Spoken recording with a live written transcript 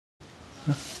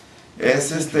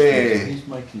Es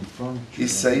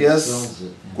Isaías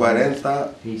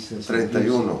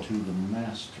 40:31.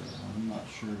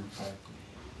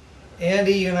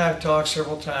 Andy, you and I have talked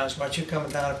several times about you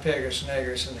coming down to Piedras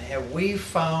Negras, and have we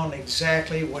found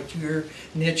exactly what your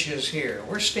niche is here?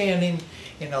 We're standing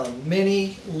in a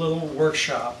mini little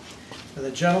workshop with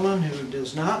a gentleman who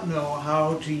does not know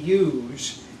how to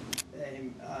use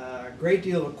a great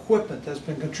deal of equipment that's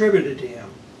been contributed to him.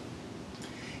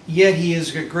 Yet he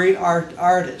is a great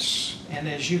artist, and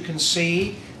as you can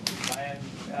see,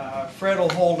 Fred will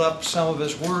hold up some of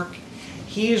his work.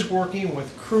 He is working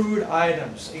with crude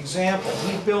items. Example,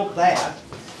 he built that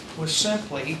with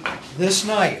simply this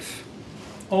knife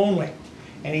only,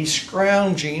 and he's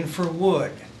scrounging for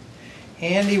wood.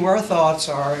 Andy, our thoughts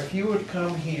are if you would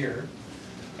come here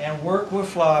and work with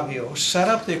Flavio, set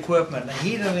up the equipment, and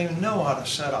he doesn't even know how to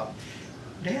set up.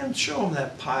 Dan, show him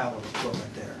that pile of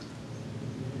equipment there.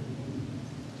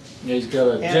 Yeah, he's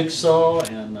got a jigsaw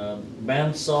and a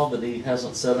bandsaw that he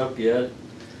hasn't set up yet.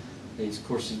 Of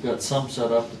course, he's got some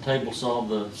set up, the table saw,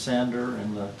 the sander,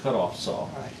 and the cutoff saw.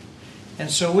 Right. And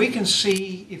so we can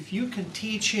see if you can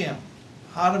teach him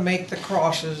how to make the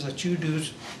crosses that you do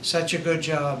such a good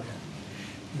job in,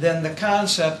 then the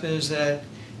concept is that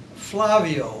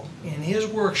Flavio, in his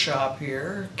workshop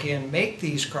here, can make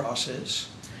these crosses,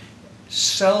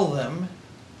 sell them,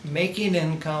 making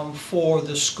income for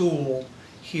the school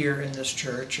here in this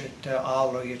church at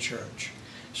Alleluia Church.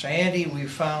 So Andy, we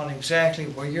found exactly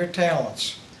where your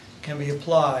talents can be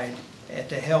applied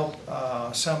to help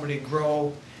somebody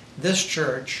grow this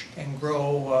church and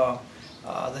grow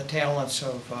the talents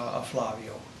of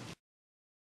Flavio.